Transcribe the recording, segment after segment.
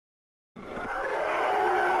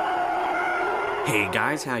Hey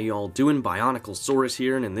guys, how you all doing? Bioniclesaurus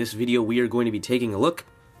here, and in this video we are going to be taking a look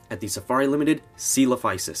at the Safari Limited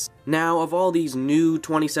Coelophysis. Now, of all these new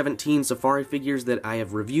 2017 Safari figures that I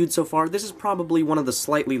have reviewed so far, this is probably one of the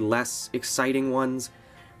slightly less exciting ones,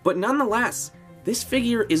 but nonetheless, this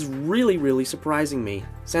figure is really surprising me.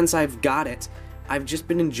 Since I've got it, I've just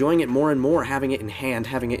been enjoying it more and more, having it in hand,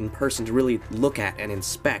 having it in person to really look at and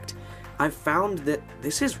inspect. I've found that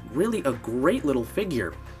this is really a great little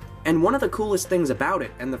figure. And one of the coolest things about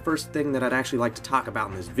it, and the first thing that I'd actually like to talk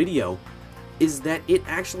about in this video, is that it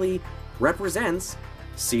actually represents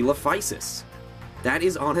Coelophysis. That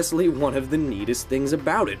is honestly one of the neatest things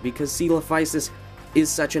about it, because Coelophysis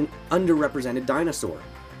is such an underrepresented dinosaur.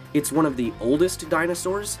 It's one of the oldest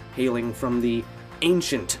dinosaurs, hailing from the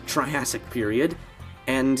ancient Triassic period,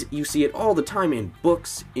 and you see it all the time in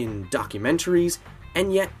books, in documentaries,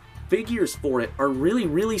 and yet figures for it are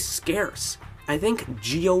really scarce. I think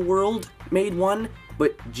GeoWorld made one,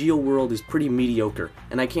 but GeoWorld is pretty mediocre,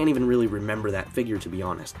 and I can't even really remember that figure, to be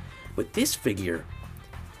honest. But this figure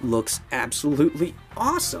looks absolutely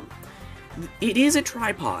awesome. It is a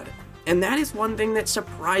tripod, and that is one thing that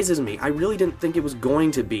surprises me. I really didn't think it was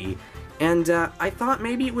going to be, and I thought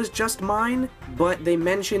maybe it was just mine, but they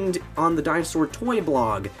mentioned on the Dinosaur Toy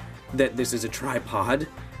blog that this is a tripod,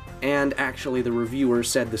 and actually the reviewer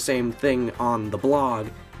said the same thing on the blog.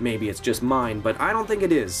 Maybe it's just mine, but I don't think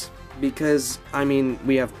it is, because, I mean,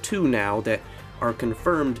 we have two now that are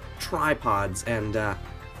confirmed tripods, and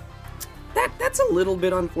that's a little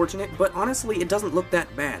bit unfortunate, but honestly, it doesn't look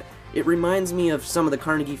that bad. It reminds me of some of the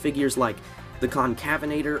Carnegie figures like the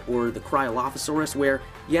Concavinator or the Coelophysis, where,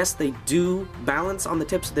 yes, they do balance on the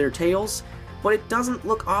tips of their tails, but it doesn't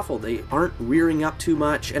look awful. They aren't rearing up too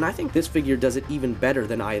much, and I think this figure does it even better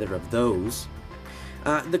than either of those.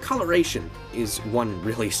 The coloration is one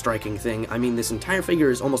really striking thing. I mean, this entire figure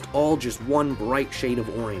is almost all just one bright shade of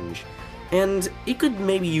orange, and it could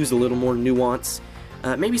maybe use a little more nuance.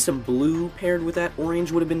 Maybe some blue paired with that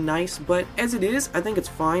orange would have been nice, but as it is, I think it's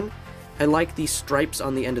fine. I like the stripes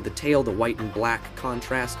on the end of the tail. The white and black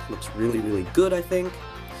contrast looks really good, I think.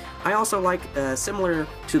 I also like, similar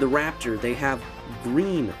to the Raptor, they have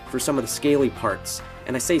green for some of the scaly parts,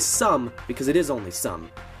 and I say some because it is only some.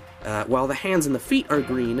 While the hands and the feet are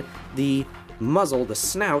green, the muzzle, the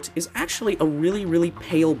snout, is actually a really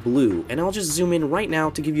pale blue, and I'll just zoom in right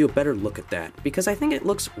now to give you a better look at that, because I think it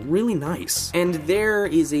looks really nice. And there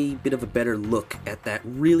is a bit of a better look at that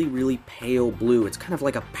really pale blue. It's kind of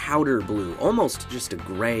like a powder blue, almost just a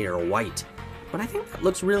gray or a white, but I think that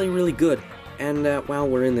looks really good. And while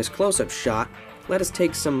we're in this close-up shot, let us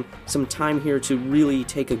take some time here to really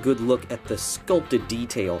take a good look at the sculpted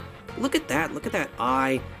detail. Look at that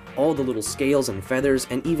eye, all the little scales and feathers,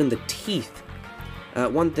 and even the teeth.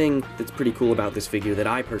 One thing that's pretty cool about this figure that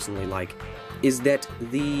I personally like is that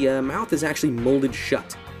the mouth is actually molded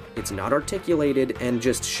shut. It's not articulated and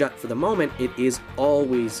just shut for the moment, it is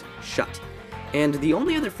always shut. And the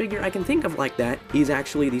only other figure I can think of like that is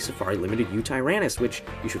actually the Safari Limited Utyrannus, which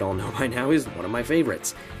you should all know by now is one of my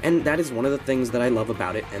favorites. And that is one of the things that I love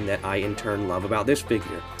about it, and that I in turn love about this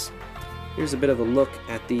figure. Here's a bit of a look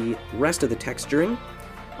at the rest of the texturing.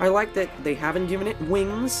 I like that they haven't given it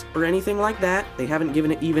wings or anything like that. They haven't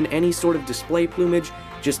given it even any sort of display plumage,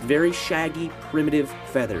 just very shaggy, primitive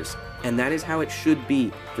feathers. And that is how it should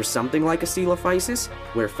be for something like a Coelophysis,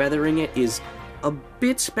 where feathering it is a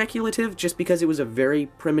bit speculative just because it was a very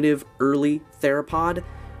primitive early theropod.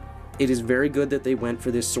 It is very good that they went for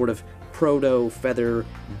this sort of proto-feather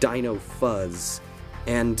dino fuzz.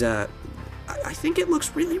 And I think it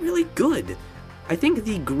looks really good. I think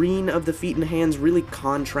the green of the feet and hands really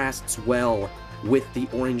contrasts well with the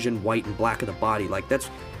orange and white and black of the body. Like,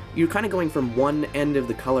 you're kind of going from one end of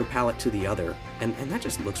the color palette to the other, and that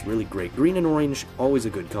just looks really great. Green and orange, always a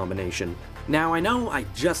good combination. Now, I know I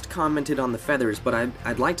just commented on the feathers, but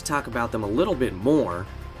I'd like to talk about them a little bit more.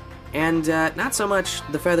 And not so much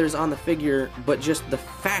the feathers on the figure, but just the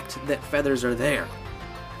fact that feathers are there.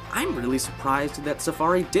 I'm really surprised that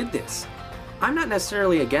Safari did this. I'm not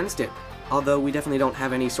necessarily against it, although we definitely don't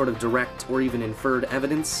have any sort of direct or even inferred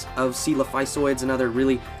evidence of Coelophysoids and other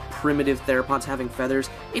really primitive theropods having feathers.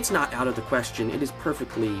 It's not out of the question, it is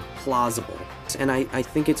perfectly plausible. And I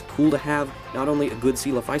think it's cool to have not only a good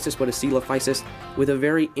Coelophysis, but a Coelophysis with a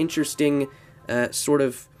very interesting sort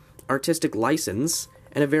of artistic license,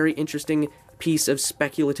 and a very interesting piece of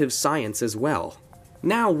speculative science as well.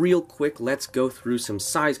 Now, real quick, let's go through some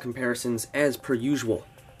size comparisons as per usual.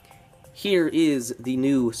 Here is the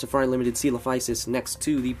new Safari Limited Coelophysis next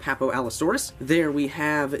to the Papo-Allosaurus. There we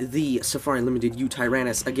have the Safari Limited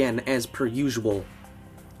Utyrannus, again, as per usual.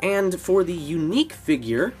 And for the unique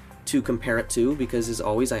figure, to compare it to, because as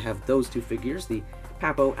always I have those two figures, the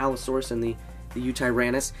Papo Allosaurus and the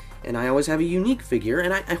Eutyrannus, and I always have a unique figure,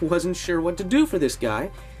 and I wasn't sure what to do for this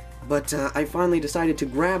guy, but I finally decided to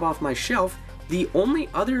grab off my shelf the only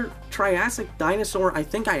other Triassic dinosaur I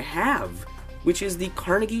think I have, which is the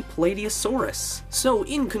Carnegie Plateosaurus. So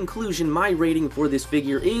in conclusion, my rating for this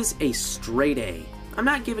figure is a straight A. I'm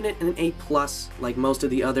not giving it an A+ like most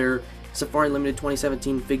of the other Safari Limited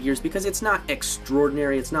 2017 figures because it's not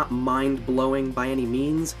extraordinary, it's not mind-blowing by any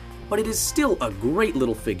means, but it is still a great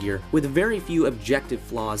little figure with very few objective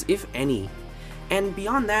flaws, if any. And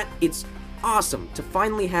beyond that, it's awesome to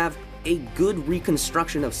finally have a good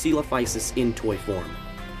reconstruction of Coelophysis in toy form.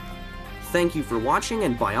 Thank you for watching,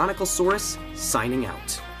 and Bioniclesaurus signing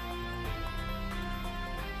out.